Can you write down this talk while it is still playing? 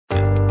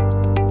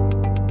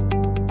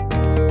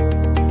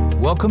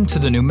Welcome to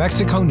the New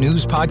Mexico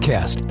News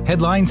Podcast,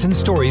 headlines and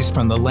stories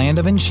from the land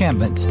of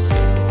enchantment.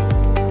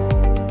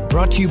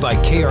 Brought to you by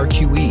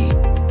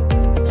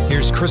KRQE.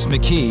 Here's Chris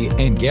McKee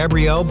and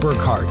Gabrielle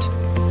Burkhart.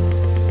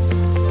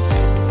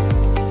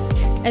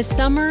 As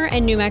summer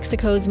and New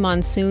Mexico's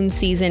monsoon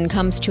season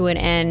comes to an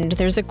end,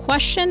 there's a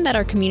question that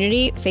our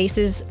community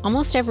faces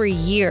almost every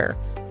year.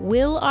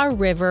 Will our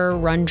river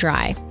run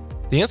dry?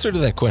 The answer to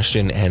that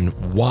question and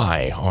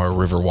why our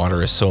river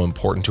water is so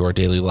important to our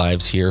daily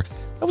lives here,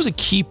 that was a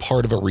key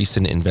part of a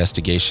recent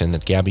investigation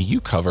that, Gabby,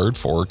 you covered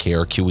for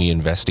KRQE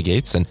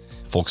Investigates. And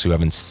folks who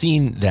haven't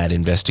seen that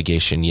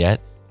investigation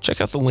yet,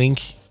 check out the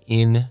link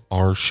in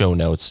our show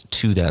notes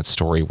to that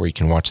story where you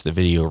can watch the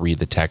video, read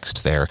the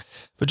text there.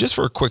 But just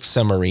for a quick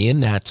summary, in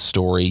that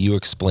story, you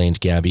explained,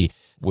 Gabby,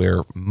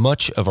 where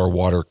much of our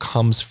water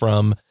comes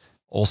from,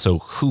 also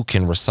who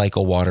can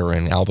recycle water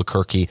in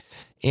Albuquerque,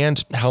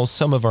 and how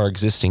some of our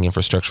existing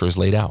infrastructure is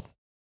laid out.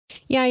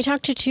 Yeah, I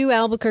talked to two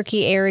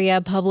Albuquerque area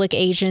public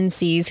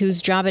agencies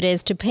whose job it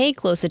is to pay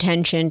close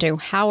attention to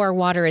how our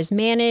water is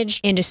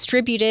managed and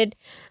distributed.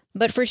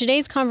 But for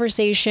today's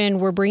conversation,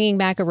 we're bringing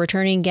back a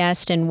returning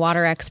guest and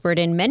water expert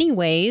in many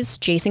ways,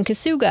 Jason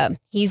Kasuga.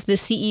 He's the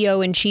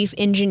CEO and chief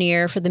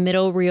engineer for the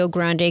Middle Rio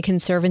Grande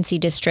Conservancy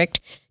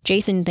District.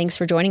 Jason, thanks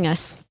for joining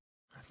us.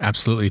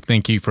 Absolutely.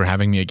 Thank you for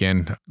having me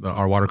again.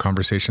 Our water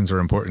conversations are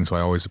important, so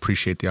I always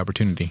appreciate the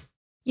opportunity.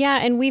 Yeah,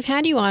 and we've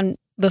had you on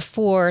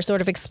before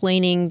sort of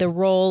explaining the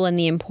role and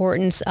the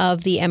importance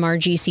of the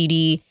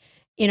MRGCD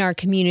in our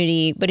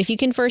community. But if you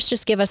can first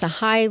just give us a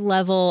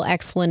high-level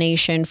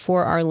explanation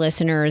for our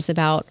listeners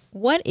about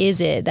what is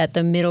it that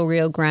the Middle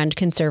Rio Grande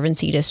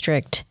Conservancy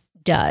District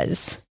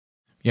does?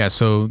 Yeah,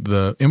 so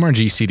the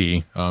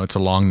MRGCD, it's a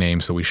long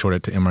name, so we short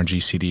it to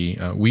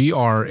MRGCD. We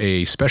are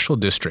a special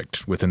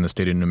district within the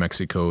state of New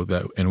Mexico,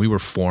 and we were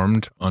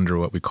formed under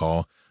what we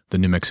call the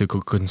New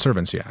Mexico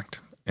Conservancy Act.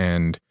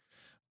 And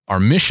our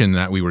mission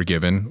that we were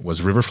given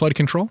was river flood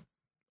control,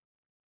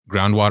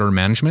 groundwater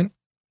management,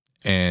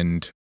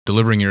 and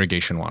delivering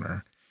irrigation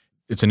water.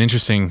 It's an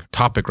interesting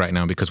topic right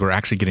now because we're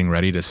actually getting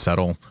ready to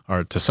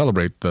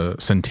celebrate the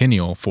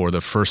centennial for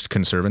the first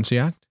Conservancy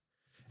Act.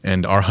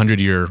 And our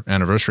 100-year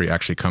anniversary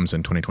actually comes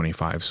in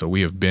 2025. So we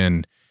have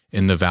been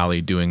in the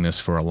valley doing this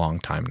for a long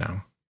time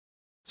now.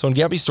 So in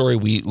Gabby's story,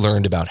 we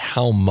learned about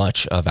how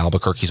much of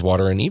Albuquerque's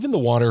water and even the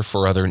water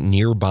for other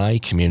nearby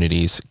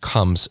communities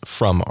comes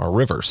from our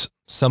rivers.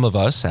 Some of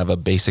us have a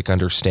basic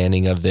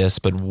understanding of this,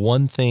 but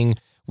one thing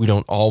we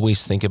don't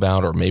always think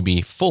about or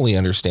maybe fully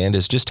understand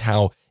is just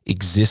how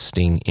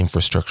existing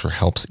infrastructure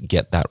helps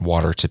get that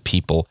water to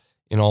people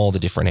in all the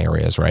different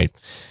areas, right?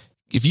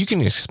 If you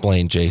can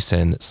explain,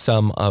 Jason,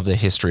 some of the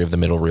history of the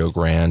Middle Rio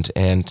Grande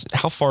and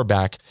how far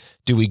back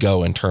do we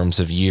go in terms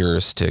of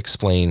years to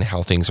explain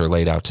how things are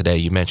laid out today?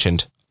 You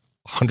mentioned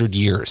 100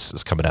 years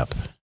is coming up.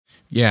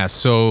 Yeah,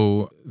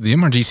 so the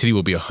MRGCD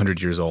will be 100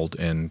 years old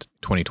in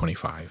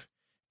 2025.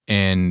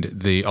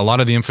 And a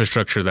lot of the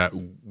infrastructure that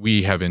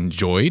we have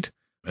enjoyed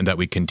and that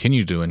we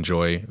continue to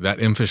enjoy, that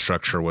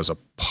infrastructure was a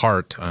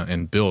part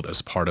and built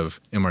as part of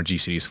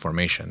MRGCD's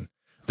formation.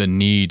 The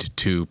need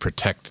to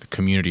protect the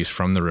communities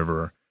from the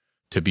river,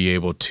 to be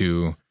able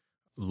to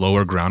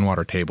lower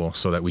groundwater table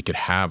so that we could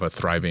have a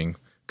thriving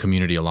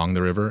community along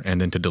the river,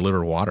 and then to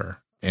deliver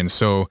water. And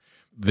so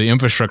the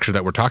infrastructure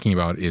that we're talking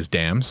about is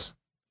dams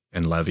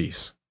and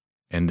levees,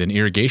 and then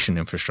irrigation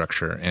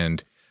infrastructure.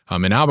 And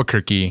in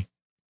Albuquerque,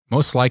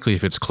 most likely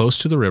if it's close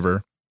to the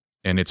river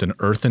and it's an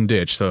earthen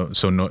ditch, so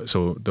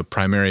the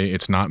primary,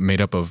 it's not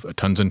made up of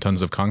tons and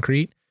tons of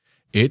concrete,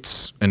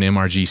 it's an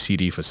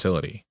MRGCD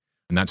facility.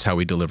 And that's how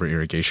we deliver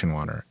irrigation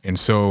water. And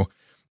so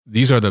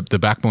these are the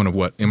backbone of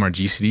what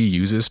MRGCD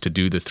uses to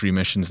do the three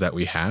missions that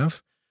we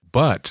have.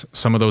 But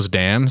some of those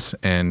dams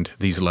and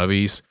these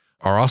levees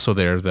are also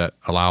there that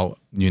allow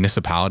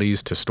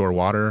municipalities to store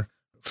water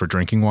for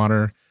drinking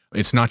water.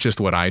 It's not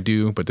just what I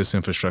do, but this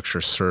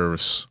infrastructure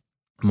serves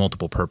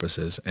multiple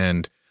purposes.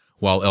 And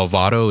while El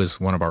Vado is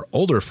one of our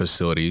older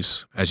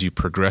facilities, as you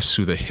progress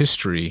through the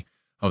history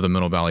of the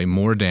Middle Valley,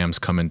 more dams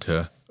come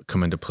into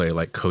play,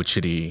 like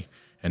Cochiti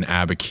and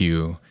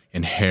Abiquiu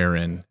and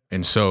Heron.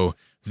 And so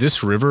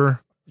this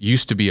river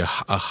used to be a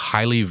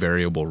highly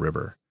variable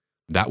river.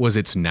 That was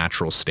its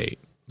natural state,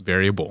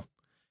 variable.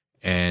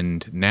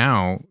 And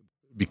now,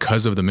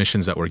 because of the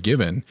missions that were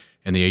given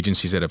and the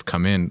agencies that have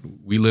come in,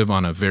 we live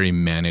on a very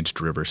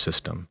managed river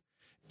system.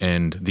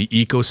 And the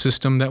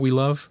ecosystem that we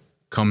love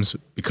comes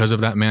because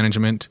of that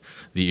management.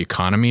 The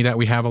economy that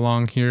we have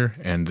along here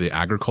and the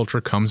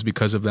agriculture comes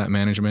because of that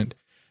management.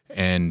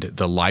 And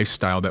the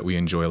lifestyle that we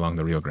enjoy along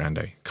the Rio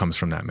Grande comes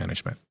from that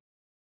management.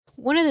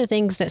 One of the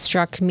things that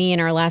struck me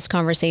in our last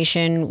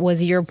conversation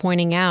was your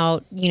pointing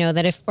out,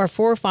 that if our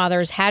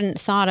forefathers hadn't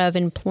thought of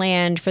and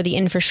planned for the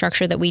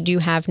infrastructure that we do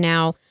have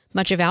now,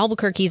 much of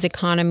Albuquerque's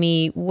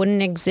economy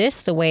wouldn't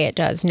exist the way it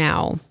does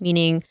now,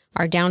 meaning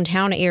our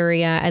downtown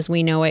area, as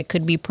we know it,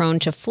 could be prone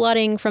to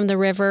flooding from the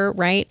river,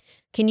 right?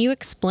 Can you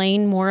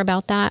explain more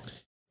about that?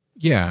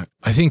 Yeah,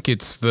 I think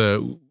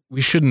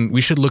we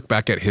should look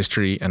back at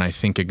history and I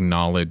think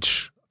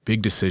acknowledge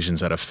big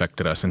decisions that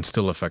affected us and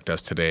still affect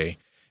us today.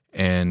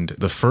 And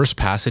the first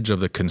passage of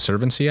the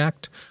Conservancy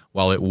Act,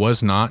 while it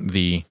was not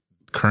the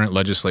current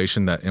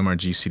legislation that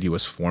MRGCD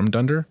was formed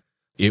under,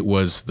 it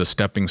was the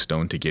stepping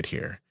stone to get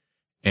here.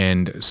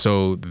 And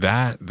so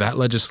that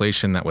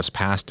legislation that was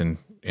passed in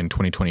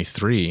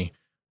 2023,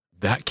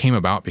 that came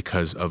about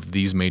because of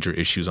these major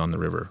issues on the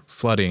river: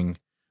 flooding,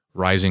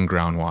 rising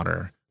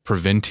groundwater,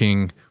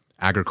 preventing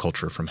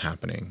agriculture from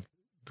happening.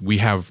 We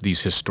have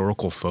these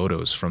historical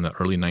photos from the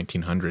early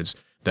 1900s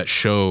that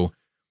show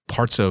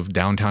parts of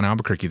downtown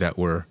Albuquerque that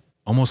were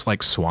almost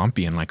like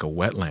swampy and like a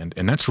wetland.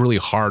 And that's really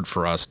hard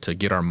for us to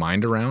get our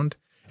mind around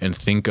and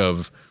think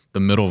of the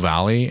Middle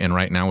Valley. And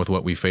right now with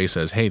what we face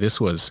as, hey, this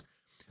was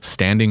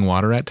standing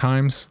water at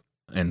times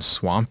and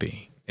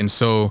swampy. And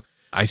so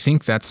I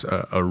think that's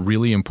a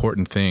really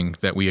important thing,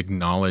 that we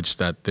acknowledge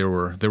that there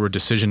were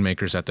decision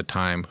makers at the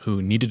time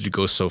who needed to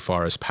go so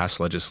far as pass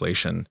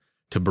legislation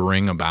to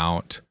bring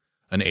about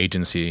an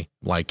agency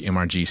like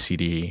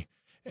MRGCD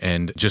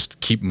and just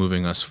keep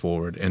moving us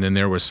forward. And then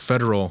there was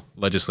federal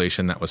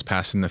legislation that was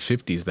passed in the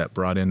 50s that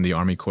brought in the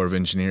Army Corps of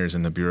Engineers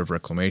and the Bureau of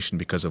Reclamation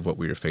because of what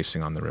we were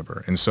facing on the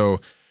river. And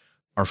so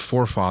our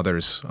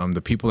forefathers,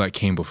 the people that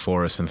came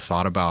before us and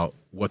thought about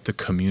what the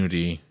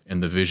community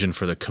and the vision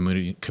for the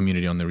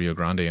community on the Rio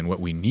Grande and what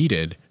we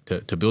needed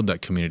to build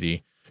that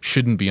community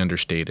shouldn't be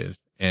understated.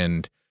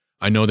 And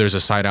I know there's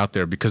a side out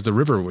there because the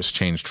river was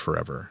changed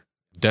forever.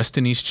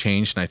 Destinies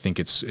changed, and I think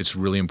it's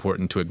really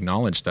important to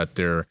acknowledge that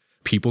there are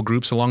people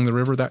groups along the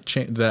river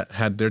that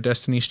had their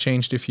destinies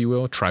changed, if you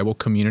will, tribal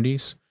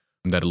communities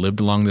that lived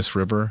along this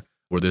river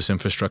where this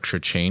infrastructure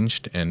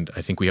changed. And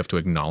I think we have to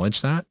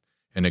acknowledge that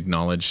and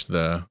acknowledge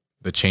the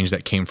change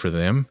that came for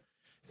them.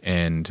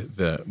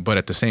 But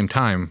at the same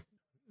time,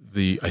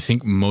 I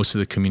think most of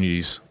the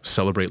communities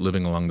celebrate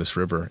living along this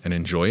river and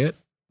enjoy it.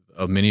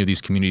 Many of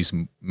these communities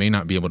may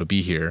not be able to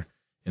be here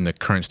in the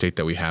current state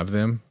that we have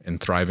them and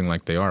thriving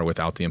like they are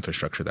without the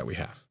infrastructure that we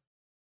have.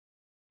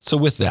 So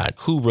with that,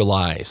 who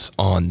relies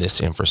on this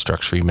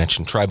infrastructure? You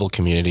mentioned tribal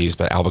communities,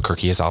 but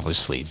Albuquerque is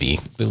obviously the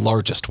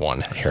largest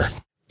one here.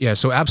 Yeah,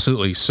 so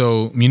absolutely.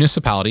 So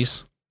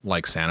municipalities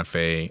like Santa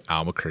Fe,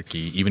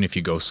 Albuquerque, even if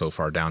you go so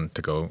far down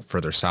to go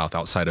further south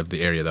outside of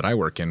the area that I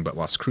work in, but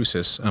Las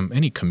Cruces,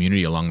 any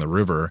community along the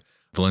river,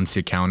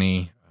 Valencia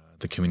County,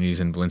 the communities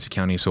in Valencia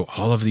County. So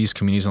all of these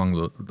communities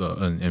along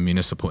and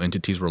municipal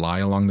entities rely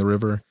on the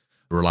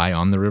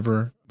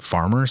river.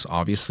 Farmers,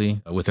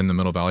 obviously, within the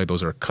Middle Valley,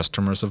 those are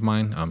customers of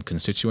mine,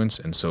 constituents.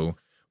 And so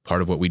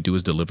part of what we do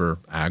is deliver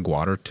ag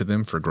water to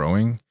them for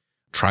growing.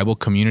 Tribal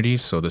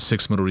communities, so the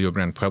 6 Middle Rio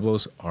Grande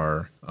Pueblos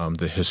are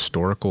the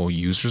historical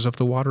users of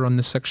the water on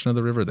this section of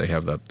the river. They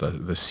have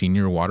the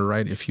senior water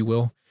right, if you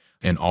will.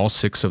 And all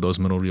 6 of those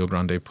Middle Rio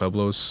Grande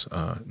Pueblos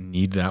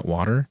need that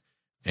water.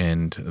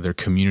 And their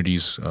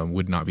communities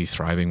would not be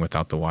thriving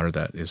without the water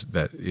that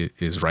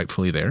is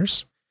rightfully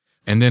theirs.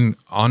 And then,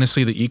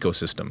 honestly, the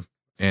ecosystem.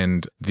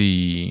 And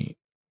the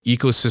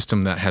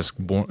ecosystem that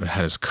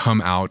has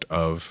come out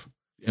of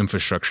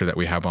infrastructure that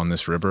we have on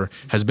this river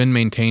has been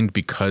maintained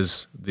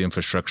because the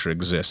infrastructure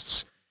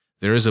exists.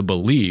 There is a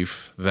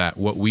belief that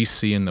what we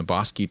see in the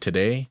Bosque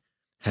today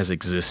has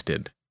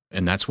existed,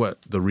 and that's what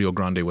the Rio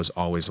Grande was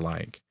always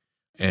like.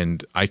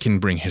 And I can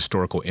bring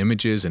historical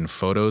images and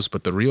photos,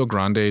 but the Rio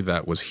Grande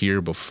that was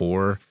here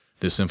before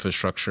this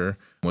infrastructure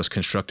was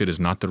constructed is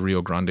not the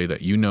Rio Grande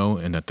that you know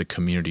and that the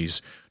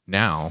communities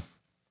now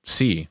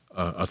see.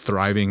 A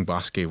thriving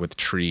bosque with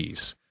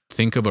trees.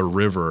 Think of a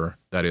river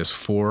that is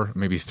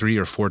 3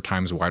 or 4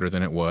 times wider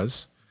than it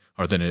was,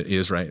 or than it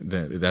is right.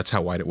 That's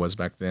how wide it was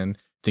back then.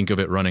 Think of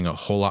it running a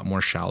whole lot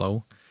more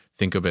shallow.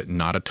 Think of it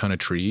not a ton of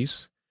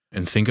trees.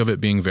 And think of it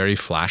being very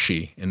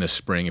flashy in the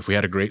spring. If we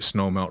had a great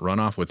snowmelt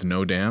runoff with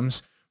no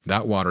dams,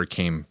 that water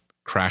came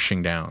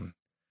crashing down.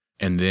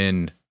 And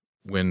then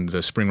when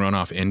the spring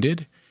runoff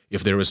ended,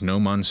 if there was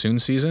no monsoon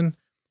season,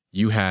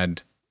 you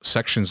had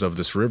sections of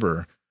this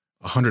river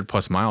 100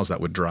 plus miles that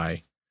would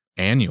dry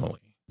annually,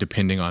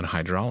 depending on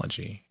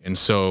hydrology. And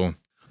so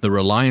the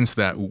reliance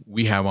that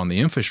we have on the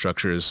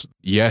infrastructure is,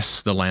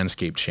 yes, the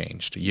landscape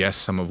changed. Yes,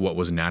 some of what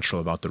was natural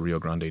about the Rio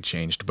Grande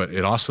changed, but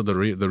it also, the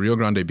Rio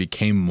Grande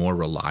became more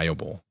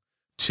reliable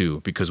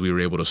too, because we were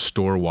able to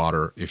store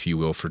water, if you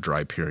will, for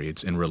dry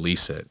periods and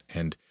release it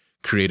and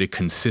create a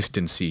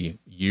consistency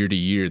year to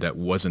year that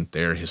wasn't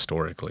there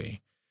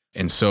historically.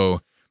 And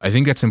so I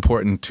think that's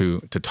important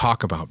to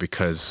talk about,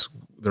 because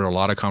there are a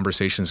lot of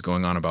conversations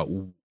going on about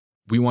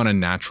we want a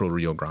natural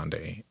Rio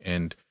Grande.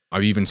 And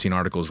I've even seen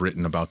articles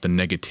written about the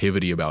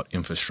negativity about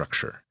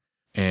infrastructure.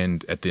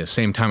 And at the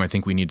same time, I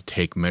think we need to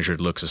take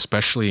measured looks,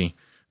 especially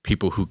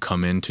people who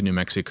come into New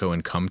Mexico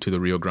and come to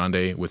the Rio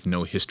Grande with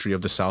no history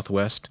of the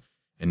Southwest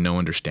and no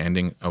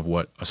understanding of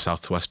what a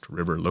Southwest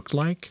river looked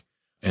like,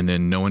 and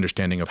then no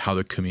understanding of how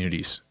the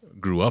communities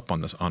grew up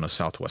on a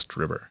Southwest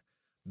river.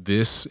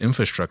 This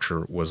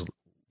infrastructure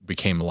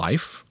became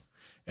life.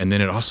 And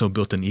then it also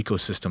built an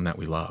ecosystem that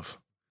we love.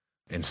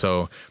 And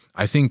so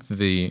I think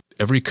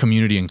every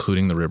community,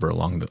 including the river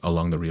along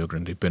the Rio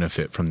Grande,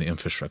 benefit from the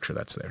infrastructure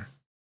that's there.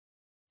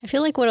 I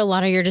feel like what a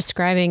lot of you're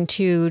describing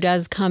too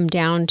does come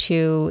down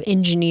to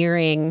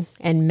engineering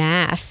and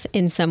math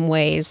in some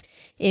ways.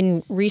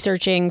 In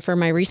researching for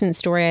my recent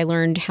story, I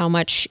learned how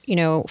much,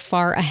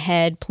 far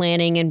ahead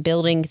planning and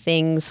building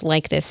things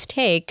like this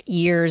take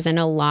years and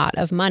a lot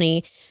of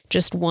money.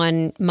 Just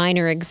one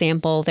minor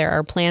example, there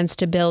are plans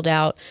to build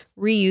out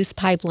reuse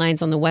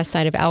pipelines on the west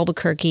side of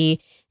Albuquerque.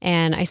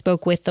 And I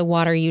spoke with the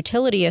Water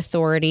Utility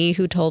Authority,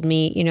 who told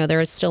me,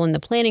 they're still in the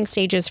planning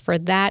stages for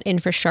that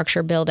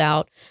infrastructure build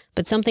out.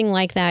 But something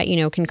like that,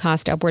 can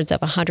cost upwards of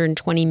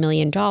 $120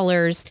 million,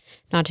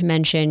 not to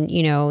mention,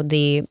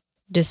 the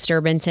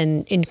disturbance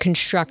in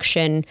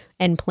construction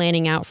and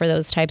planning out for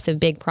those types of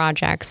big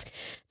projects.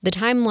 The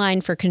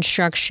timeline for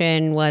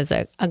construction was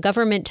a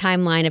government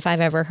timeline, if I've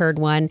ever heard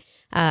one.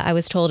 I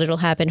was told it'll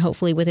happen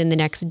hopefully within the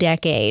next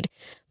decade.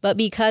 But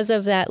because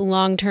of that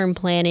long-term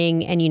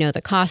planning and,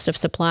 the cost of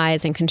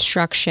supplies and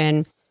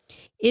construction,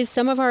 is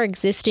some of our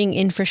existing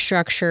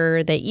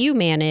infrastructure that you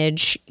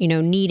manage,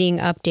 needing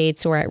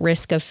updates or at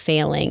risk of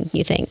failing,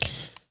 you think?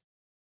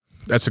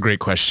 That's a great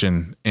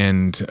question.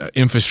 And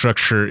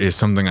infrastructure is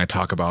something I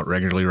talk about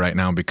regularly right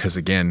now because,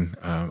 again,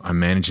 I'm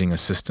managing a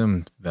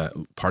system that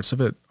parts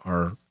of it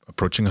are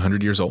approaching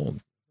 100 years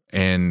old.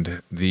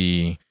 And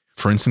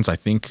for instance, I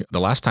think the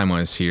last time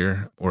I was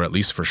here, or at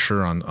least for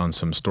sure on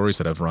some stories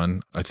that I've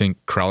run, I think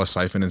Corrales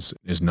siphon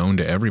is known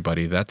to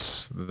everybody. That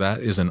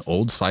is an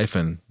old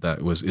siphon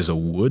is a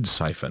wood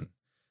siphon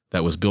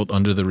that was built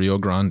under the Rio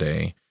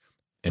Grande,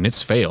 and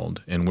it's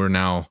failed. And we're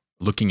now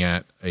looking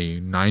at a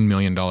 $9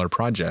 million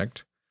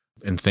project.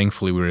 And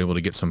thankfully, we were able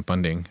to get some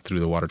funding through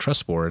the Water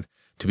Trust Board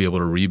to be able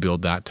to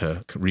rebuild that,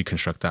 to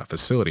reconstruct that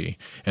facility.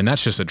 And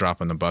that's just a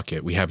drop in the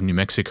bucket. We have New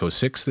Mexico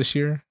 6 this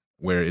year,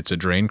 where it's a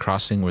drain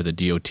crossing where the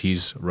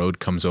DOT's road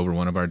comes over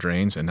one of our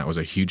drains. And that was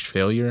a huge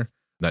failure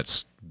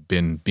that's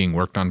been being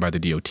worked on by the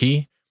DOT,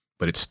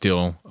 but it's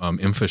still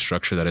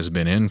infrastructure that has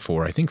been in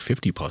for, I think,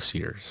 50 plus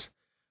years.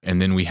 And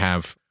then we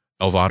have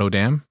Elvado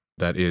Dam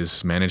that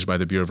is managed by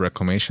the Bureau of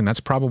Reclamation. That's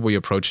probably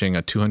approaching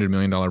a $200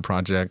 million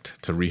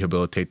project to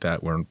rehabilitate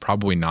that. We're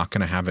probably not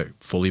going to have it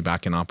fully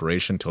back in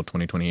operation until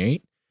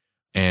 2028.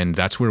 And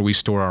that's where we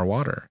store our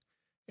water.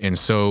 And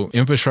so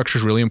infrastructure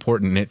is really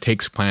important, and it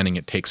takes planning,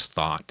 it takes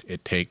thought,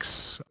 it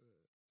takes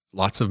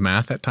lots of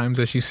math at times,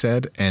 as you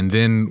said. And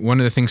then one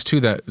of the things too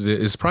that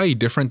is probably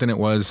different than it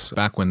was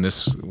back when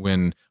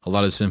a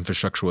lot of this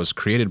infrastructure was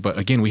created. But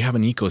again, we have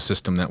an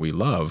ecosystem that we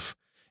love,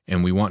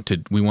 and we want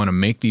to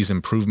make these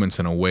improvements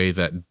in a way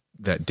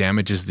that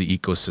damages the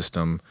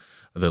ecosystem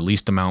the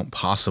least amount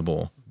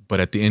possible.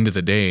 But at the end of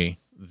the day,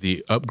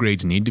 the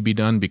upgrades need to be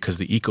done because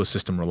the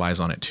ecosystem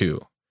relies on it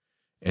too.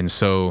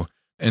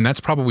 And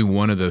that's probably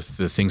one of the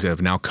things that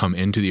have now come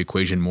into the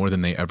equation more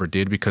than they ever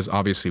did, because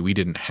obviously we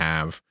didn't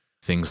have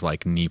things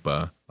like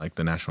NEPA, like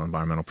the National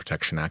Environmental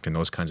Protection Act, and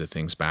those kinds of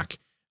things back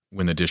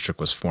when the district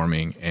was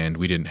forming, and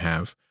we didn't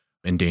have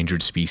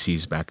endangered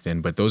species back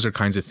then. But those are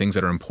kinds of things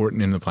that are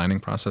important in the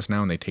planning process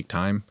now, and they take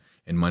time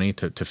and money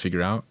to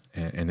figure out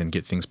and then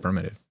get things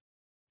permitted.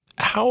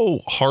 How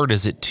hard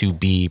is it to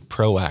be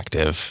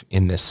proactive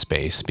in this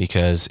space?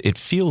 Because it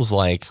feels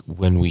like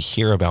when we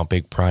hear about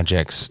big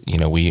projects,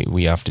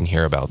 we often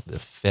hear about the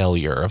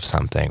failure of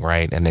something,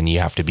 right? And then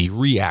you have to be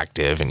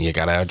reactive and you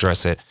got to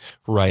address it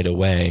right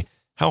away.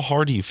 How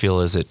hard do you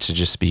feel is it to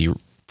just be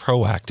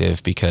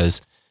proactive?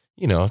 Because,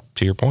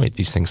 to your point,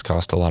 these things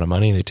cost a lot of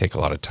money. They take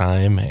a lot of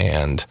time.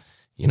 And,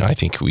 I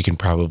think we can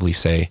probably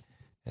say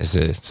as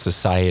a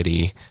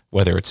society,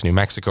 whether it's New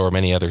Mexico or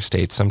many other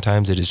states,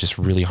 sometimes it is just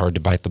really hard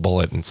to bite the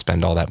bullet and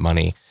spend all that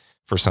money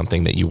for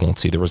something that you won't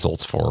see the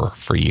results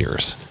for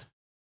years.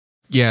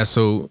 Yeah,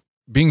 so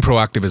being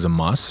proactive is a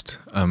must.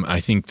 I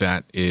think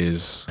that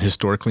is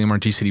historically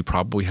MRG City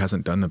probably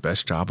hasn't done the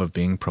best job of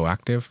being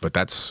proactive, but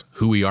that's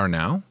who we are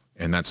now.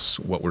 And that's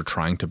what we're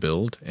trying to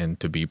build, and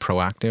to be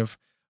proactive.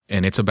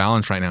 And it's a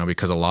balance right now,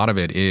 because a lot of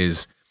it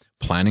is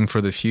planning for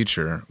the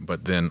future,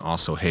 but then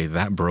also, hey,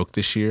 that broke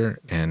this year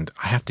and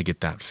I have to get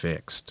that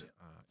fixed.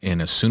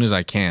 And as soon as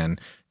I can,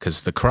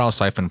 because the Corrales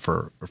siphon,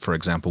 for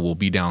example, will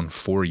be down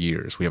 4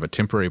 years. We have a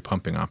temporary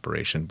pumping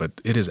operation, but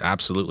it has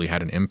absolutely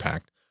had an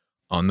impact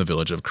on the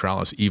village of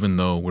Corrales, even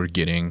though we're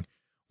getting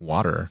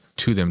water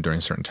to them during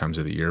certain times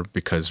of the year.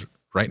 Because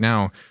right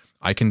now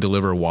I can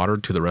deliver water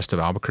to the rest of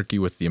Albuquerque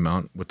with the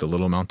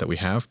little amount that we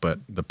have, but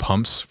the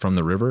pumps from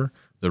the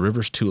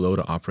river's too low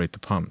to operate the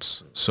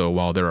pumps. So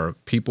while there are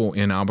people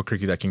in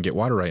Albuquerque that can get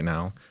water right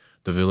now,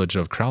 the village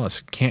of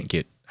Corrales can't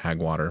get ag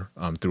water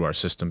through our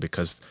system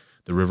because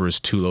the river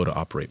is too low to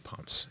operate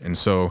pumps. And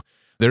so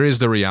there is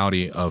the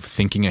reality of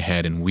thinking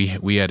ahead, and we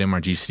at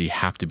MRG City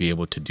have to be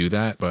able to do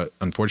that. But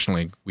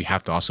unfortunately, we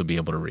have to also be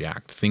able to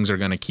react. Things are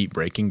going to keep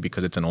breaking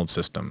because it's an old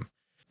system.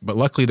 But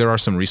luckily, there are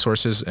some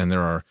resources, and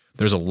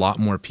there's a lot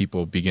more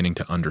people beginning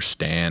to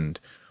understand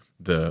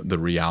the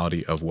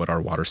reality of what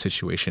our water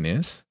situation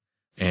is.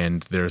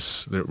 And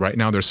right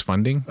now there's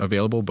funding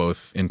available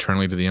both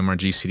internally to the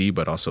MRG City,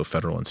 but also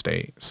federal and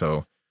state.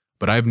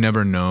 But I've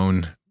never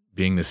known,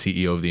 being the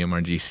CEO of the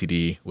MRG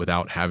City,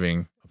 without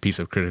having a piece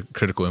of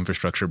critical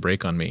infrastructure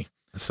break on me.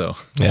 So,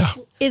 Yeah.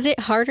 Is it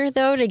harder,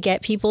 though, to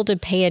get people to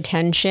pay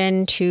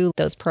attention to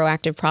those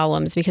proactive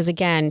problems? Because,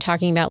 again,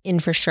 talking about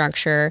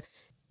infrastructure,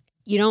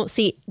 you don't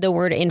see the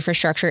word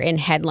infrastructure in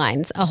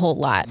headlines a whole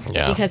lot.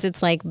 Yeah. Because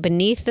it's like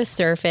beneath the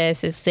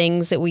surface is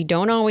things that we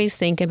don't always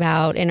think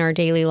about in our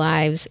daily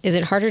lives. Is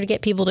it harder to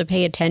get people to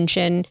pay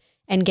attention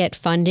and get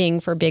funding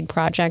for big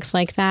projects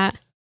like that?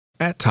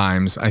 At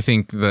times, I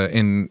think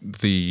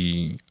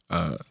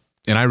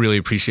and I really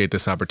appreciate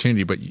this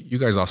opportunity, but you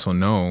guys also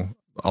know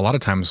a lot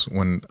of times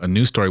when a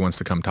news story wants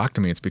to come talk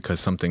to me, it's because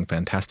something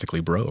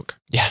fantastically broke.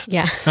 Yeah.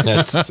 Yeah.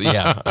 That's,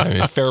 I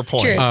mean, fair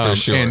point. True. For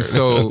sure. And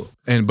so,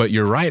 but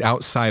you're right,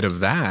 outside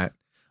of that,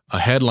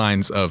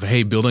 headlines of,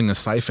 hey, building a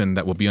siphon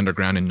that will be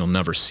underground and you'll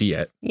never see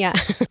it Yeah.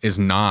 is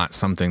not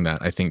something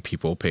that I think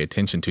people pay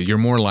attention to. You're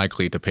more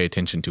likely to pay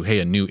attention to, hey,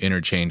 a new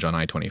interchange on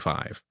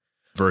I-25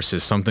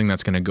 versus something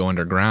that's going to go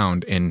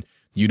underground and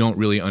you don't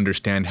really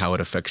understand how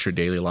it affects your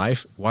daily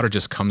life. Water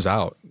just comes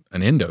out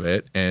an end of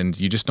it and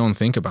you just don't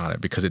think about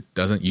it because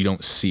you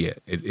don't see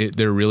it.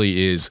 There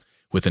really is,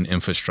 with an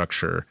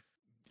infrastructure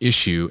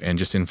issue and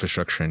just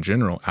infrastructure in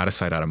general, out of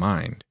sight, out of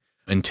mind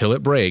until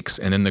it breaks.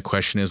 And then the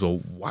question is, well,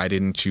 why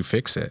didn't you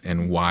fix it?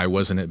 And why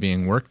wasn't it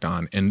being worked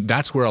on? And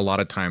that's where a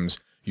lot of times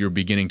you're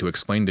beginning to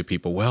explain to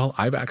people, well,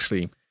 I've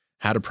actually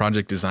had a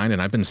project designed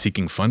and I've been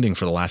seeking funding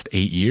for the last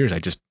 8 years. I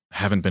just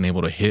haven't been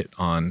able to hit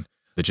on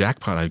the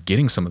jackpot of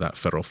getting some of that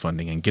federal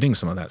funding and getting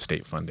some of that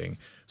state funding.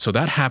 So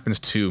that happens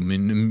to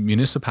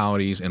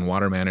municipalities and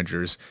water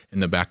managers in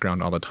the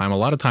background all the time. A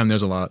lot of time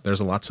there's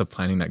lots of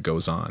planning that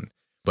goes on,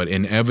 but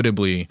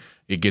inevitably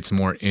it gets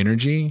more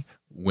energy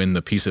when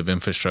the piece of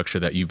infrastructure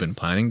that you've been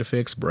planning to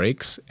fix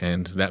breaks,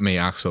 and that may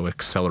also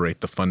accelerate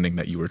the funding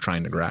that you were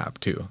trying to grab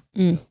too.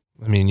 Mm.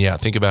 I mean,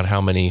 think about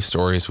how many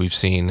stories we've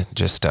seen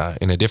just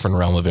in a different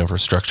realm of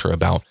infrastructure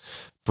about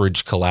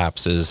bridge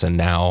collapses, and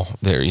now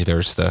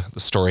there's the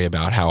story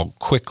about how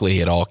quickly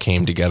it all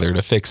came together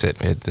to fix it.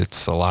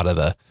 It's a lot of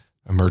the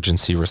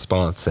emergency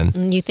response.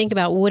 And You think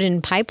about wooden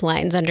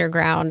pipelines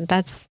underground.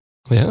 That's,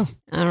 I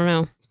don't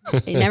know.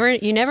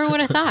 You never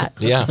would have thought.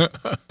 Yeah,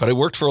 but it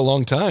worked for a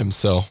long time.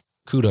 So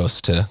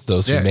kudos to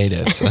those who made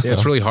it. So. Yeah,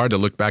 it's really hard to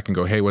look back and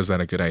go, hey, was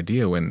that a good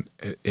idea when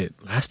it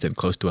lasted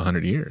close to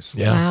 100 years?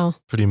 Yeah, wow.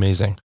 Pretty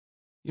amazing.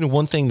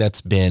 One thing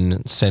that's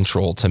been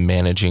central to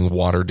managing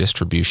water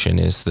distribution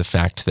is the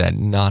fact that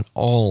not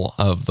all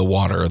of the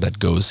water that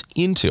goes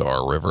into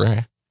our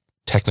river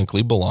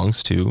technically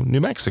belongs to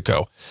New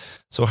Mexico.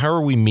 So how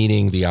are we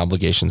meeting the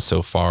obligations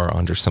so far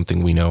under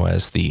something we know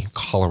as the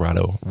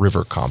Colorado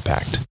River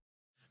Compact?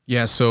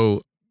 Yeah,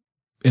 so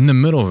in the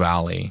Middle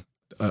Valley,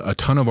 a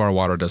ton of our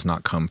water does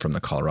not come from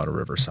the Colorado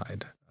River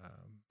side.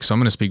 So I'm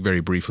going to speak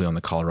very briefly on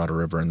the Colorado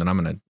River, and then I'm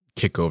going to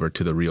kick over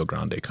to the Rio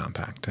Grande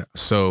Compact.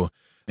 So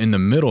in the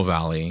Middle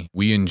Valley,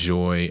 we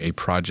enjoy a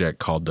project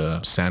called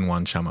the San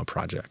Juan Chama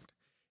Project.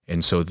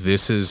 And so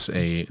this was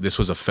a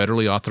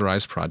federally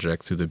authorized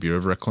project through the Bureau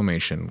of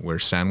Reclamation where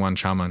San Juan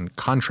Chama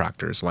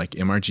contractors like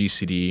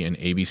MRGCD and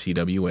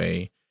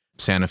ABCWA,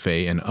 Santa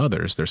Fe, and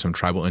others, there's some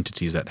tribal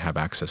entities that have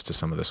access to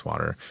some of this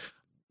water.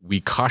 We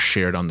cost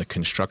shared on the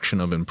construction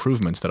of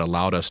improvements that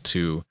allowed us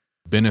to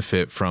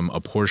benefit from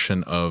a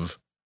portion of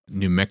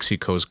New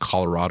Mexico's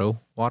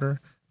Colorado water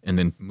and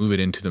then move it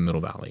into the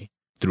Middle Valley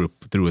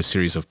through a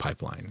series of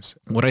pipelines.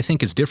 What I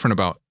think is different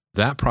about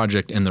that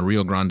project and the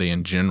Rio Grande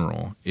in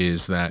general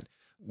is that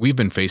we've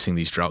been facing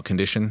these drought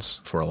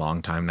conditions for a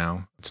long time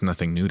now. It's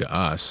nothing new to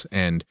us.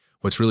 And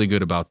what's really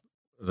good about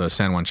the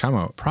San Juan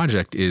Chama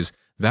project is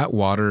that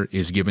water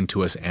is given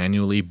to us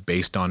annually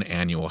based on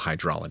annual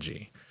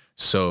hydrology.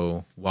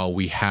 So while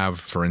we have,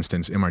 for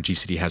instance,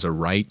 MRGCD has a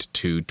right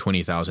to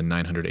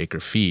 20,900 acre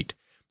feet,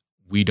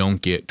 we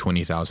don't get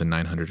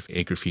 20,900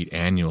 acre feet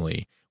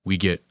annually. We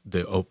get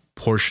the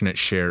proportionate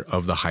share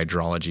of the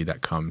hydrology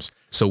that comes.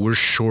 So we're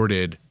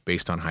shorted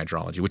based on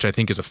hydrology, which I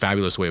think is a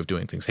fabulous way of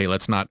doing things. Hey,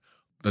 let's not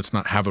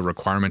have a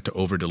requirement to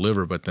over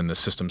deliver, but then the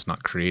system's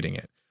not creating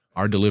it.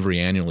 Our delivery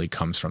annually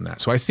comes from that.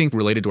 So I think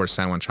related to our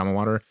San Juan Chama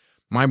water,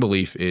 my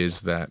belief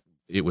is that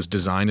it was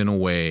designed in a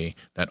way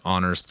that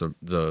honors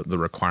the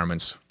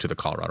requirements to the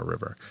Colorado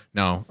River.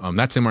 Now,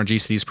 that's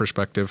MRGCD's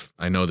perspective.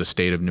 I know the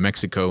state of New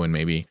Mexico and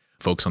maybe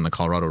folks on the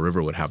Colorado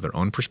River would have their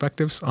own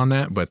perspectives on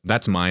that, but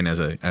that's mine as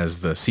the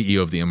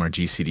CEO of the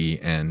MRGCD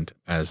and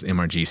as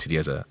MRGCD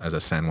as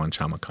a San Juan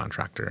Chama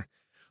contractor.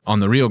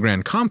 On the Rio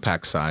Grande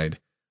Compact side,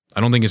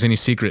 I don't think it's any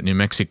secret New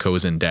Mexico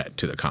is in debt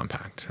to the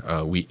compact.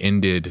 We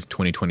ended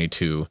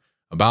 2022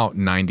 about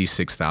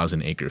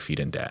 96,000 acre feet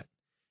in debt.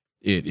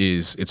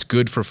 It's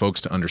good for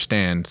folks to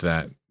understand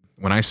that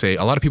when I say,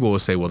 a lot of people will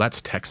say, well,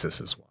 that's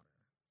Texas's water.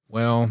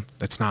 Well,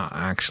 that's not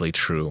actually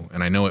true.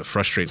 And I know it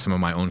frustrates some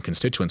of my own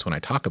constituents when I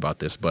talk about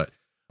this, but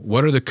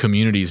what are the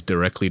communities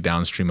directly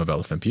downstream of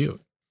Elephant Butte?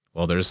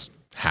 Well, there's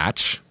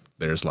Hatch,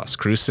 there's Las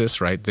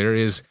Cruces, right?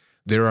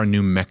 There are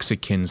New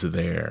Mexicans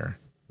there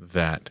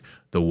that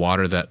the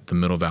water that the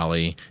Middle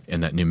Valley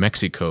and that New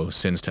Mexico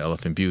sends to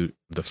Elephant Butte,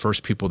 the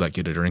first people that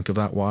get a drink of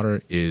that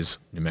water is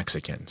New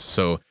Mexicans.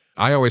 So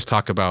I always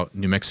talk about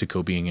New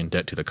Mexico being in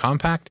debt to the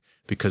compact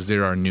because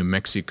there are New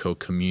Mexico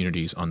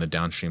communities on the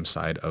downstream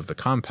side of the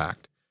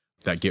compact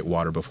that get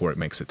water before it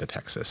makes it to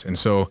Texas. And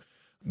so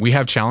we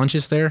have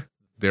challenges there.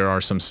 There are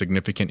some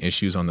significant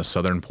issues on the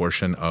southern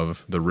portion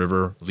of the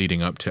river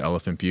leading up to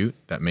Elephant Butte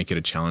that make it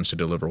a challenge to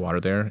deliver water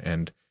there.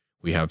 And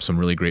we have some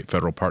really great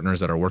federal partners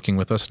that are working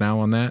with us now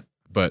on that.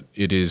 But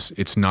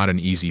it's not an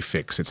easy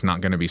fix. It's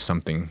not going to be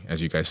something,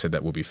 as you guys said,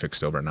 that will be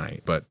fixed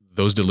overnight. But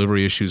those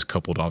delivery issues,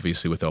 coupled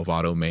obviously with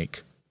Elvado,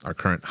 make our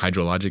current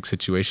hydrologic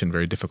situation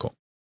very difficult.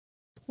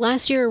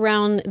 Last year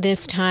around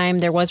this time,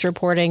 there was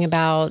reporting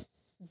about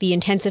the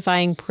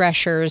intensifying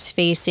pressures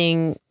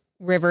facing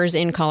rivers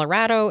in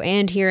Colorado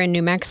and here in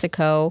New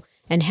Mexico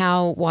and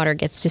how water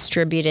gets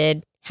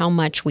distributed, how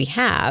much we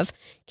have.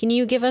 Can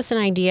you give us an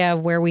idea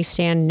of where we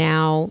stand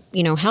now?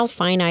 You know, how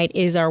finite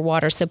is our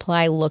water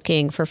supply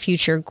looking for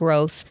future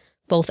growth,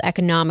 both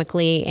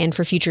economically and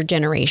for future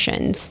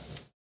generations?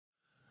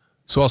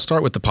 So I'll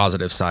start with the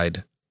positive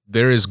side.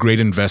 There is great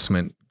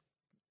investment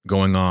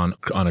going on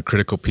a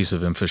critical piece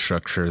of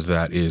infrastructure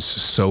that is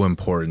so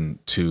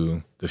important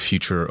to the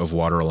future of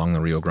water along the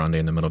Rio Grande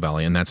in the Middle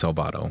Valley, and that's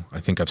Elvado. I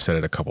think I've said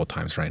it a couple of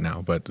times right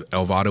now, but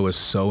Elvado is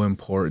so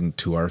important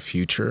to our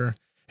future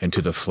and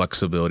to the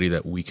flexibility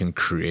that we can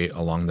create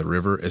along the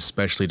river,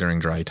 especially during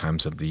dry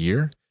times of the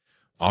year.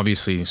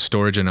 Obviously,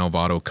 storage in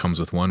Elvado comes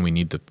with one. We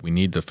need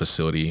the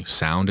facility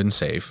sound and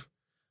safe,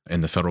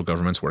 and the federal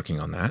government's working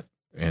on that,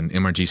 and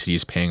MRGCD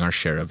is paying our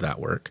share of that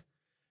work.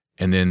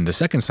 And then the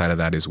second side of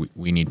that is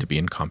we need to be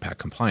in compact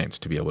compliance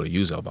to be able to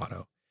use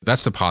Elvado.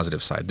 That's the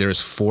positive side. There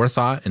is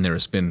forethought and there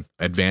has been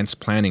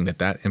advanced planning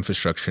that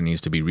infrastructure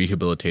needs to be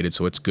rehabilitated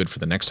so it's good for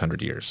the next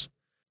 100 years.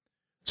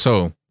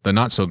 So the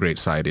not so great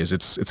side is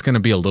it's going to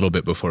be a little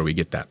bit before we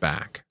get that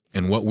back.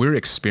 And what we're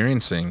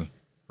experiencing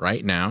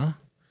right now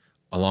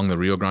along the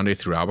Rio Grande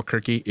through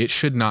Albuquerque, it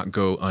should not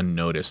go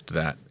unnoticed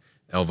that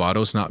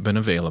Elvado's not been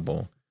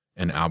available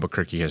and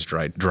Albuquerque has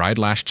dried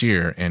last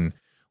year, and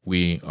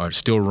we are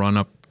still run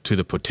up to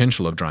the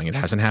potential of drying. It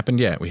hasn't happened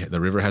yet. The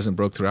river hasn't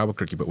broke through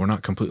Albuquerque, but we're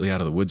not completely out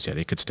of the woods yet.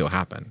 It could still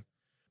happen.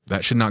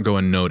 That should not go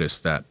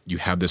unnoticed that you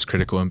have this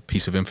critical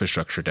piece of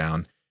infrastructure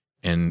down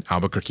and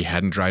Albuquerque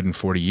hadn't dried in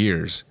 40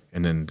 years.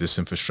 And then this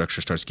infrastructure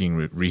starts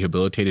getting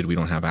rehabilitated. We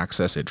don't have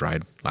access. It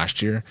dried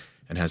last year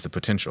and has the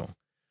potential.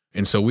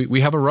 And so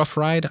we have a rough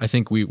ride. I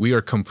think we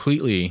are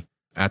completely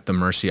at the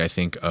mercy, I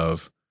think,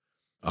 of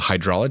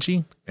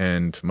hydrology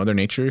and Mother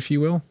Nature, if you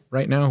will,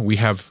 right now.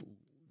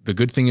 The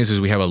good thing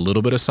is we have a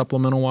little bit of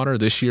supplemental water.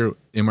 This year,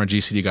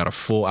 MRGCD got a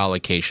full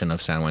allocation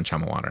of San Juan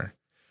Chama water.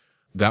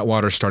 That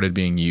water started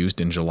being used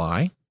in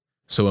July.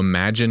 So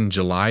imagine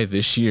July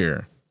this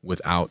year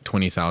without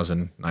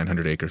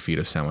 20,900 acre feet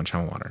of San Juan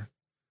Chama water.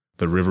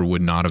 The river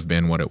would not have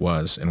been what it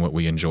was and what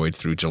we enjoyed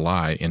through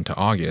July into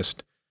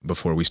August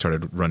before we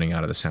started running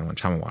out of the San Juan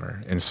Chama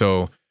water. And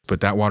so,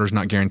 but that water is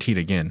not guaranteed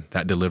again.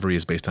 That delivery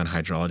is based on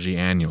hydrology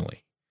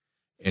annually.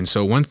 And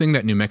so one thing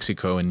that New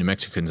Mexico and New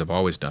Mexicans have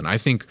always done, I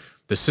think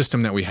the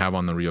system that we have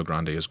on the Rio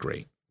Grande is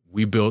great.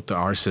 We built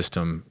our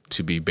system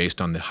to be based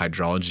on the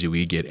hydrology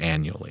we get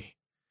annually.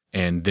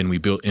 And then we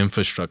built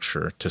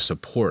infrastructure to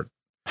support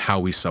how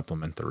we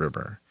supplement the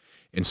river.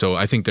 And so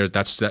I think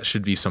that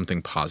should be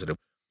something positive.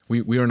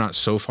 We are not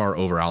so far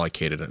over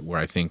allocated where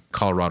I think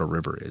Colorado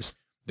River is.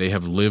 They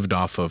have lived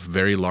off of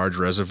very large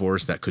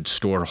reservoirs that could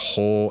store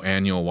whole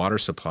annual water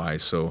supply.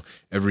 So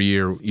every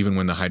year, even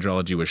when the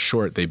hydrology was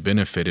short, they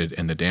benefited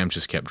and the dams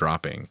just kept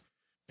dropping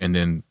and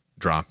then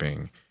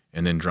dropping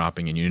and then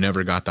dropping, and you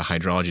never got the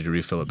hydrology to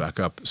refill it back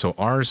up. So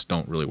ours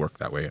don't really work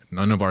that way.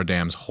 None of our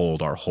dams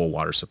hold our whole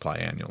water supply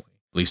annually,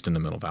 at least in the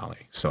Middle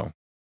Valley. So,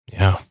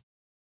 yeah.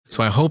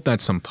 So I hope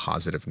that's some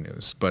positive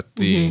news. But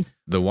the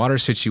water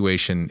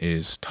situation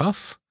is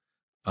tough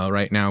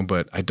right now,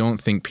 but I don't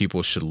think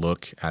people should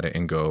look at it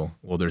and go,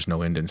 well, there's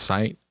no end in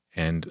sight.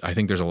 And I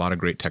think there's a lot of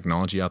great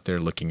technology out there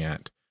looking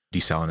at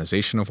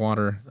desalination of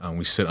water.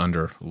 We sit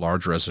under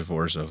large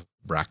reservoirs of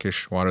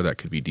brackish water that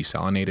could be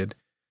desalinated.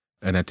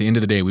 And at the end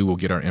of the day, we will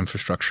get our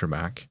infrastructure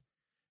back.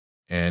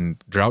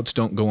 And droughts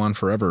don't go on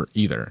forever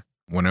either.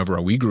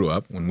 Whenever we grew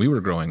up, when we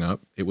were growing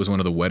up, it was one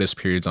of the wettest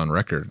periods on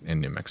record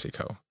in New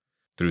Mexico.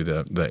 Through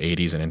the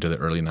 80s and into the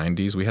early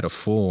 90s, we had a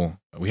full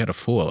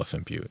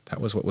Elephant Butte.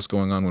 That was what was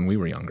going on when we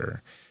were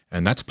younger.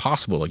 And that's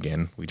possible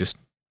again. We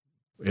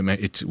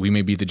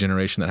may be the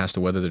generation that has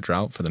to weather the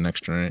drought for the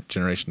next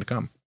generation to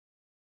come.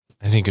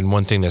 I think, and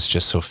one thing that's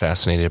just so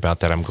fascinating about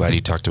that, I'm glad you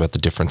talked about the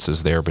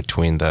differences there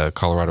between the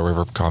Colorado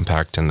River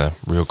Compact and the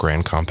Rio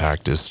Grande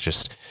Compact, is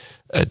just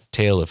a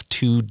tale of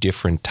two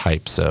different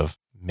types of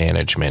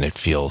management, it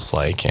feels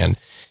like. And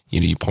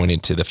you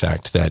pointed to the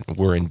fact that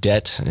we're in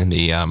debt in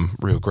the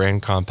Rio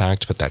Grande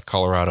Compact, but that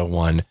Colorado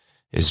one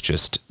is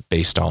just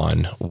based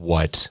on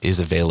what is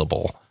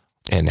available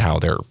and how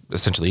there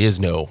essentially is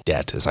no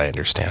debt, as I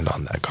understand,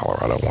 on that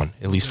Colorado one,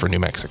 at least for New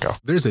Mexico.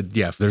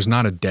 There's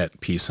not a debt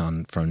piece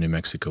from New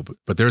Mexico,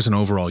 but there's an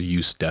overall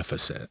use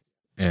deficit.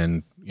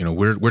 And,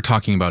 we're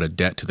talking about a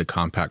debt to the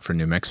compact for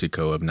New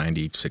Mexico of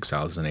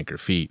 96,000 acre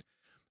feet.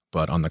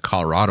 But on the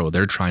Colorado,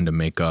 they're trying to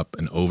make up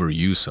an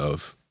overuse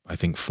of, I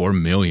think, 4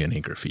 million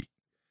acre feet.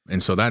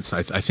 And so I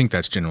think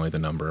that's generally the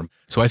number.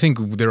 So I think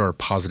there are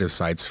positive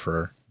sides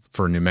for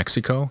New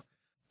Mexico,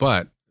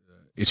 but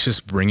it's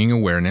just bringing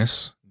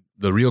awareness.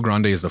 The Rio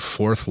Grande is the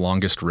 4th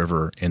longest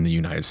river in the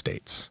United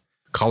States.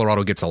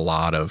 Colorado gets a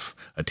lot of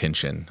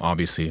attention.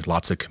 Obviously,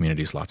 lots of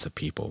communities, lots of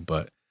people,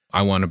 but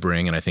I want to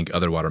bring, and I think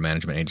other water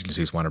management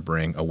agencies want to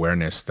bring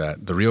awareness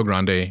that the Rio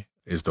Grande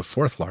is the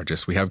 4th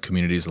largest. We have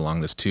communities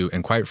along this too.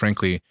 And quite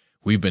frankly,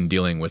 we've been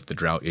dealing with the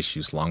drought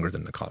issues longer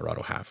than the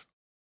Colorado have.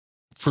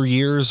 For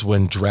years,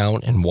 when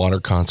drought and water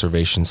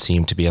conservation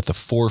seemed to be at the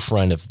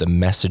forefront of the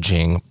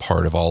messaging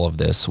part of all of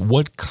this,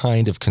 what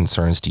kind of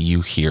concerns do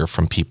you hear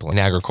from people in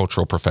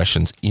agricultural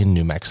professions in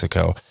New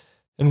Mexico?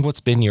 And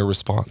what's been your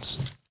response?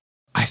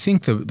 I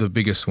think the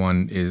biggest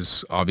one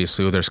is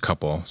obviously, there's a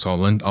couple. So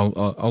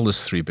I'll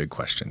list 3 big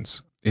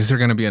questions. Is there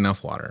going to be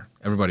enough water?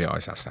 Everybody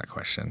always asks that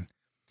question.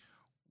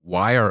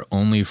 Why are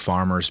only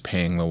farmers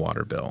paying the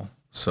water bill?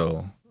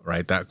 So,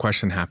 right, that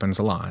question happens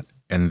a lot.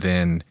 And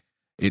then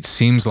it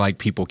seems like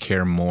people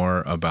care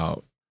more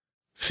about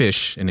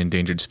fish and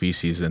endangered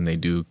species than they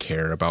do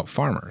care about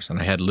farmers.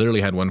 And I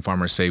literally had one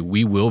farmer say,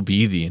 we will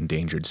be the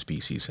endangered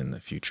species in the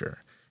future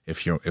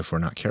if we're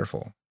not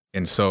careful.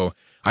 And so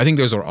I think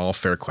those are all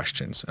fair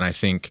questions. And I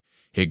think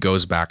it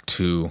goes back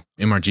to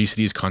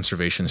MRGCD's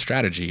conservation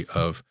strategy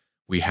of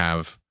we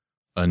have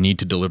a need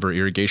to deliver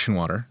irrigation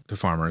water to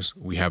farmers.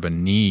 We have a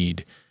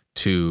need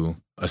to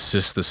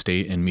assist the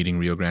state in meeting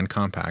Rio Grande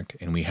Compact.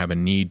 And we have a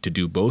need to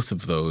do both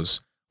of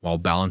those while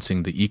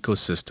balancing the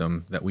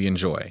ecosystem that we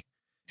enjoy.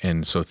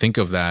 And so think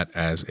of that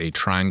as a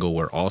triangle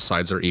where all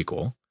sides are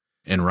equal.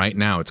 And right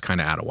now it's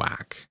kind of out of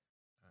whack.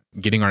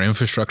 Getting our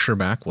infrastructure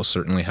back will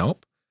certainly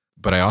help.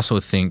 But I also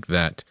think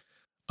that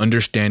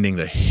understanding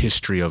the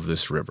history of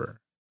this river,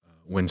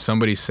 when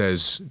somebody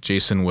says,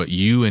 Jason, what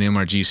you and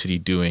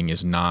MRGCD doing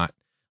is not,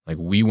 like,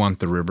 we want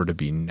the river to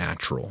be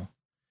natural.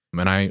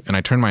 And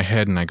I turn my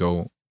head and I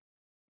go,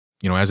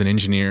 as an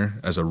engineer,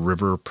 as a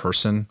river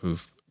person who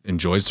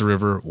enjoys the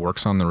river,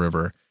 works on the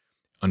river,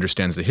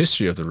 understands the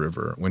history of the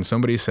river, when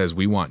somebody says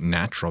we want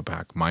natural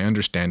back, my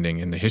understanding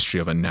in the history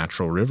of a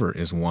natural river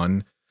is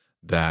one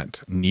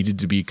that needed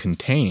to be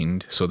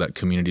contained so that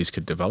communities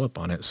could develop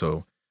on it.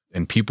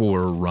 And people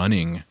were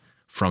running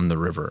from the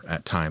river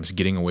at times,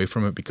 getting away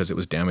from it because it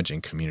was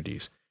damaging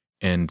communities.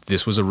 And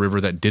this was a river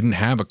that didn't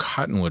have a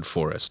cottonwood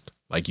forest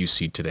like you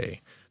see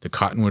today. The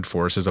cottonwood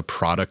forest is a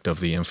product of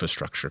the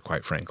infrastructure,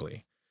 quite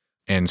frankly.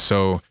 And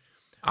so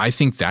I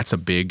think that's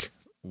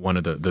one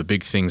of the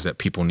big things that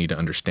people need to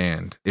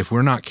understand. If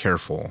we're not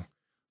careful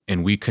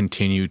and we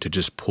continue to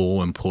just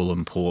pull and pull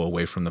and pull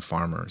away from the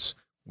farmers,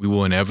 we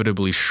will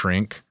inevitably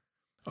shrink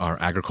our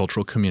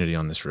agricultural community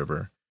on this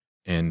river.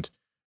 And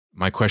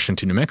my question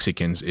to New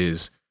Mexicans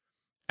is,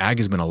 ag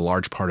has been a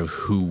large part of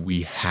who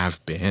we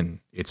have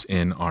been. It's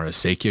in our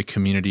acequia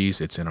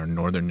communities. It's in our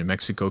northern New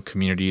Mexico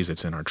communities.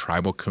 It's in our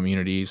tribal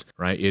communities,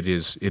 right? It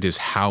is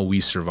how we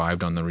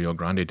survived on the Rio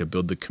Grande to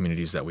build the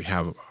communities that we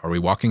have. Are we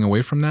walking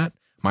away from that?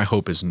 My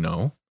hope is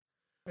no.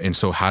 And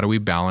so how do we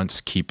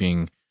balance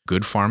keeping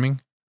good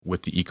farming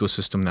with the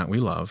ecosystem that we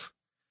love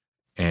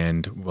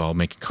and while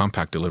making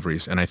compact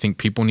deliveries? And I think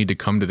people need to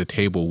come to the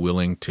table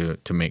willing to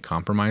make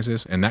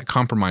compromises. And that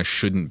compromise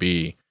shouldn't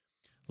be,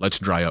 let's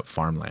dry up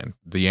farmland.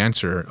 The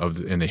answer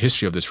in the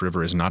history of this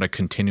river is not a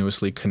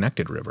continuously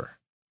connected river.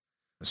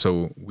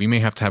 So we may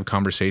have to have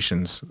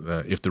conversations.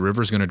 If the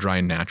river is going to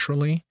dry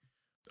naturally,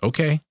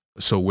 okay,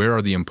 so where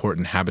are the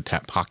important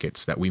habitat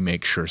pockets that we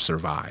make sure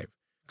survive?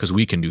 Because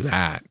we can do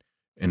that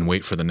and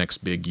wait for the next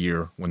big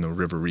year when the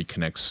river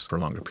reconnects for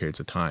longer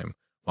periods of time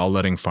while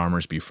letting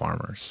farmers be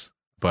farmers.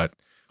 But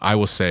I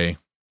will say,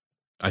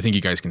 I think you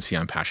guys can see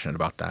I'm passionate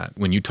about that.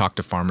 When you talk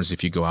to farmers,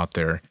 if you go out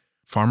there,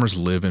 farmers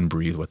live and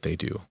breathe what they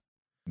do.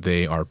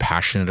 They are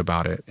passionate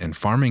about it. And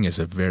farming is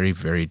a very,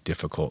 very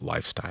difficult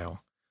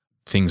lifestyle.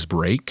 Things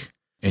break,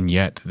 and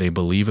yet they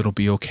believe it'll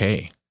be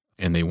okay.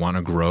 And they want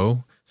to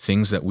grow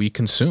things that we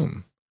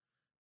consume.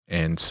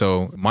 And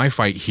so my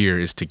fight here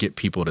is to get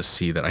people to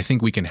see that I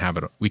think we can have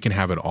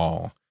it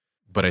all.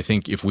 But I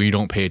think if we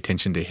don't pay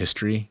attention to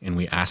history and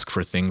we ask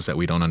for things that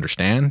we don't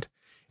understand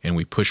and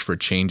we push for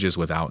changes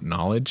without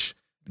knowledge,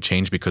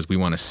 change because we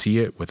want to see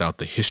it without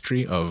the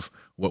history of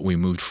what we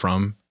moved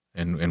from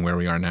and where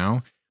we are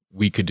now,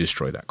 we could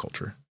destroy that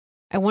culture.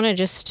 I want to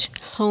just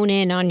hone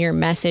in on your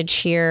message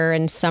here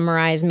and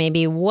summarize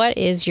maybe what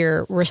is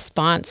your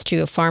response to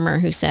a farmer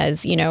who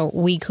says,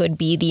 we could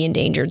be the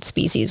endangered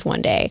species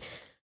one day.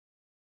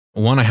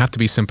 One, I have to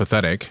be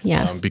sympathetic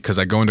Yeah. Because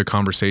I go into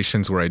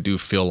conversations where I do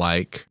feel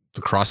like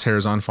the crosshair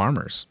is on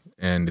farmers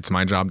and it's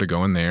my job to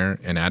go in there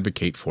and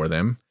advocate for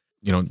them.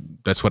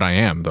 That's what I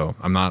am, though.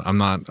 I'm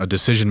not a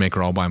decision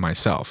maker all by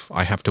myself.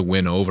 I have to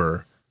win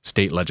over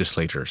state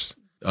legislators,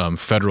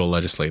 federal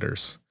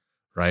legislators,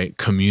 right?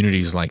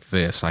 Communities like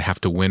this. I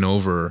have to win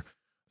over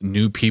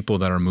new people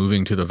that are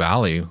moving to the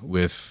valley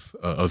with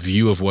a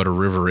view of what a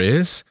river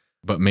is,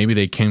 but maybe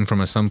they came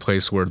from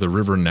someplace where the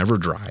river never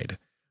dried.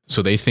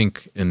 So they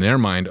think in their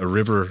mind, a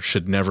river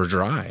should never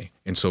dry.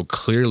 And so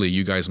clearly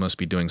you guys must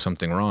be doing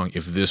something wrong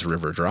if this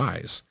river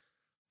dries.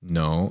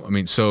 No. I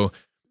mean, so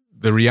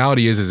the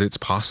reality is it's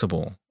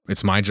possible.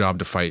 It's my job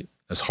to fight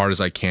as hard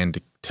as I can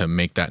to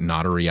make that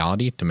not a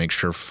reality, to make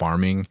sure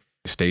farming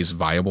stays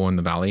viable in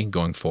the valley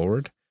going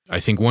forward. I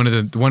think one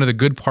of the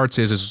good parts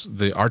is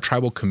our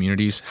tribal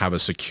communities have a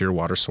secure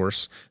water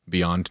source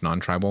beyond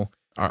non-tribal.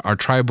 Our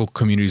tribal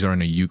communities are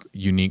in a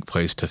unique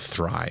place to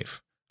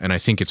thrive. And I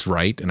think it's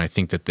right. And I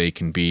think that they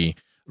can be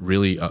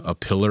really a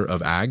pillar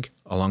of ag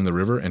along the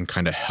river and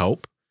kind of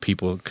help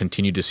people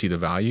continue to see the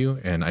value.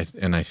 And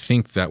I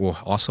think that will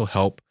also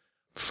help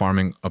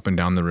farming up and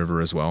down the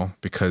river as well,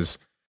 because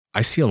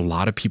I see a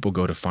lot of people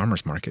go to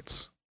farmers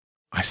markets.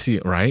 I see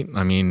it, right?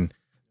 I mean,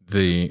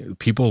 the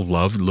people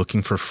love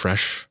looking for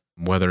fresh,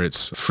 whether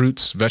it's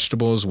fruits,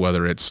 vegetables,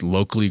 whether it's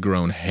locally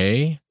grown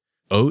hay,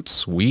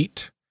 oats,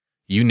 wheat,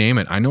 you name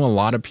it. I know a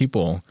lot of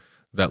people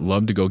that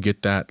love to go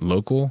get that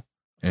local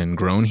and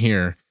grown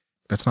here.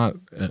 That's not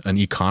an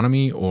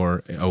economy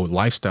or a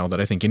lifestyle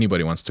that I think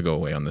anybody wants to go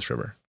away on this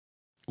river.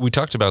 We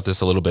talked about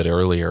this a little bit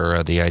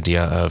earlier, the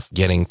idea of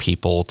getting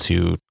people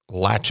to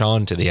latch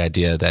on to the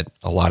idea that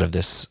a lot of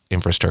this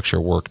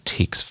infrastructure work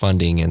takes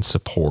funding and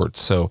support.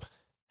 So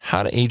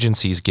how do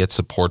agencies get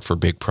support for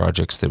big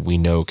projects that we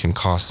know can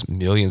cost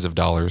millions of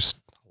dollars,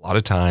 a lot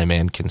of time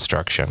and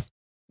construction?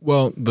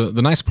 Well,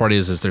 the nice part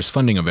is there's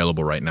funding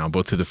available right now,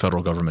 both through the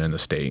federal government and the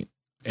state.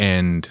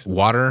 And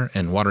water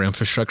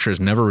infrastructure has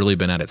never really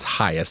been at its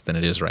highest than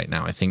it is right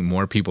now. I think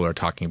more people are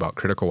talking about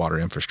critical water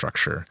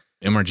infrastructure.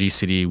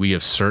 MRGCD, we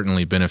have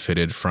certainly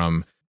benefited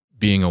from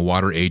being a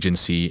water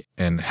agency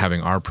and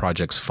having our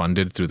projects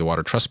funded through the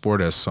Water Trust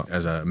Board as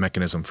a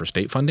mechanism for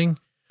state funding.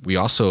 We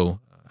also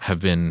have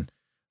been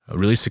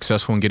really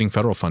successful in getting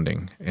federal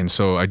funding. And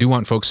so I do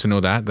want folks to know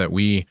that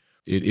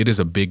it is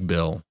a big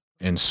bill.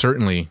 And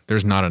certainly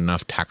there's not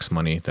enough tax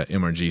money that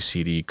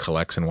MRGCD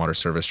collects and water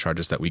service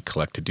charges that we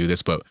collect to do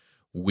this, but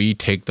we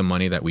take the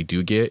money that we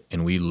do get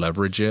and we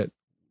leverage it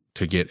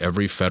to get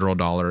every federal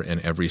dollar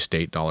and every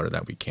state dollar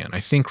that we can. I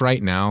think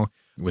right now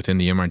within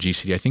the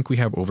MRGCD, I think we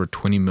have over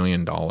 $20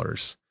 million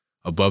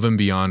above and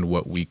beyond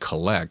what we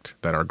collect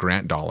that are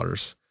grant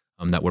dollars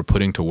that we're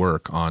putting to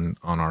work on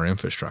our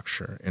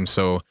infrastructure. And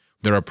so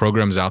there are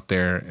programs out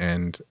there,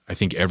 and I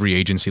think every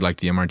agency like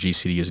the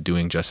MRGCD is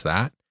doing just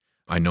that.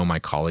 I know my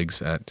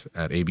colleagues at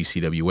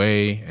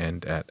ABCWA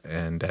and at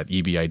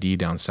EBID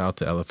down south,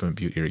 the Elephant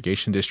Butte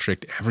Irrigation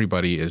District,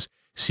 everybody is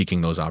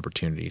seeking those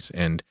opportunities.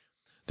 And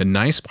the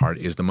nice part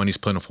is the money's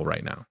plentiful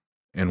right now,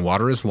 and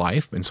water is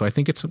life. And so I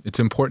think it's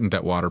important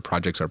that water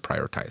projects are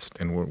prioritized,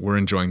 and we're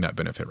enjoying that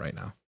benefit right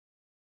now.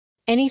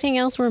 Anything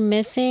else we're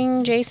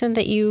missing, Jason,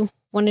 that you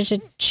wanted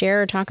to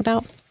share or talk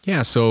about?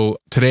 Yeah. So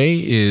today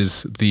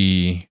is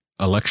the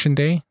election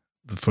day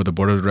for the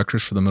board of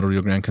directors for the Middle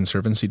Rio Grande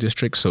Conservancy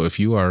District. So if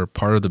you are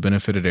part of the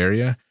benefited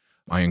area,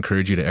 I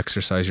encourage you to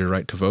exercise your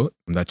right to vote.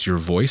 That's your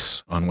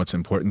voice on what's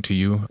important to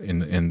you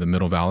in the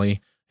Middle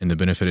Valley, in the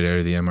benefited area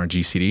of the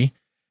MRGCD.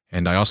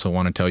 And I also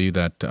want to tell you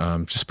that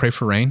just pray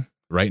for rain.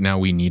 Right now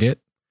we need it.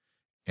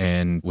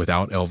 And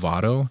without El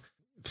Vado,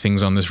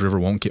 things on this river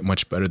won't get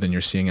much better than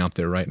you're seeing out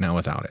there right now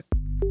without it.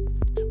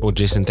 Well,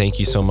 Jason, thank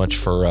you so much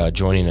for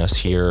joining us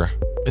here.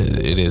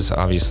 It is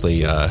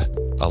obviously a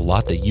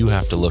lot that you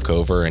have to look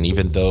over. And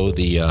even though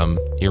the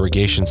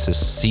irrigation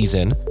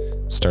season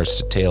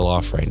starts to tail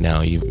off right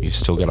now, you've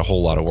still got a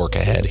whole lot of work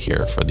ahead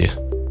here for the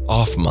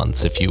off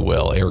months, if you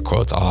will, air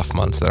quotes, off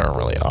months that aren't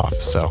really off.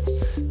 So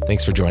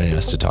thanks for joining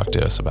us to talk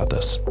to us about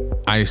this.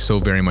 I so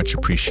very much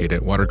appreciate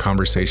it. Water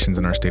conversations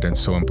in our state are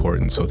so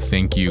important. So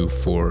thank you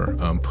for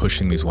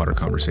pushing these water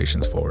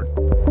conversations forward.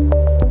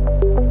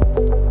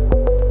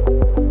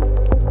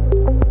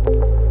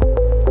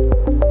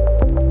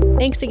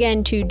 Thanks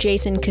again to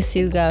Jason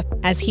Kasuga.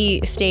 As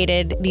he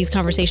stated, these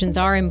conversations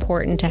are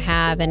important to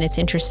have, and it's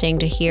interesting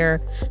to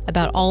hear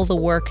about all the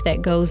work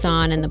that goes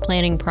on in the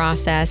planning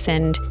process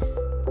and,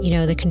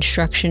 the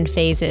construction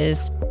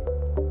phases,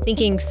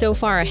 thinking so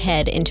far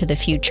ahead into the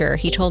future.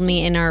 He told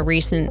me in our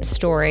recent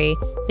story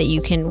that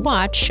you can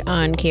watch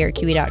on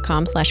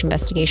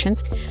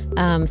krqe.com/investigations.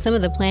 Some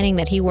of the planning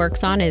that he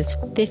works on is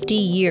 50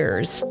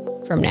 years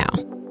from now.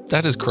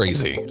 That is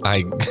crazy.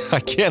 I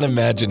can't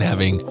imagine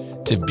having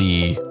to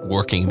be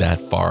working that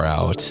far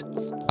out.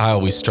 I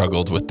always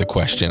struggled with the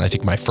question. I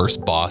think my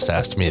first boss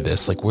asked me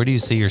this, where do you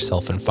see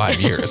yourself in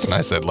 5 years? And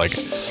I said, I'm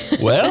just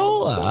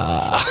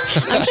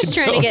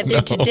trying to get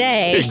through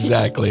today.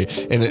 Exactly.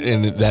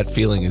 And that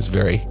feeling is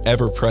very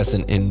ever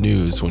present in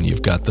news when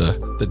you've got the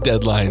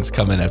deadlines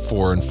coming at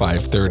 4 and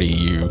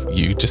 5:30.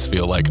 You just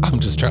feel like I'm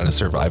just trying to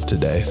survive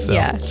today. So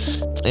yeah.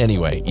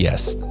 Anyway,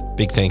 yes.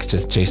 Big thanks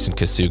to Jason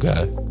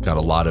Kasuga. Got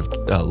a lot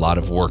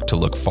of work to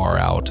look far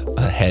out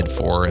ahead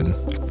for, in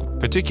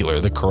particular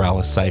the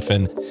Corrales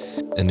Siphon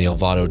and the El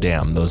Vado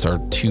Dam. Those are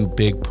two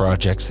big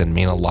projects that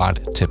mean a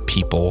lot to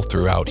people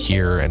throughout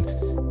here, and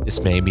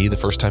this may be the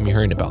first time you're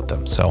hearing about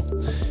them. So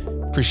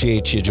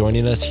appreciate you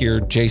joining us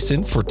here,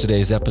 Jason, for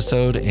today's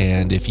episode.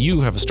 And if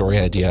you have a story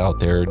idea out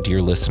there,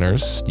 dear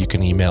listeners, you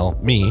can email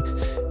me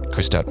at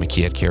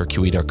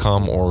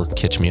chris.mckee@krqe.com or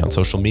catch me on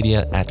social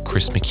media at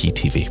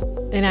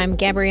chrismckeetv. And I'm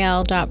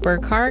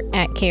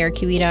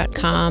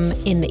Gabrielle.Burkhart@krqe.com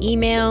in the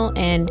email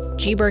and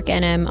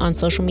gburknm on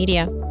social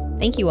media.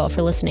 Thank you all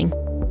for listening.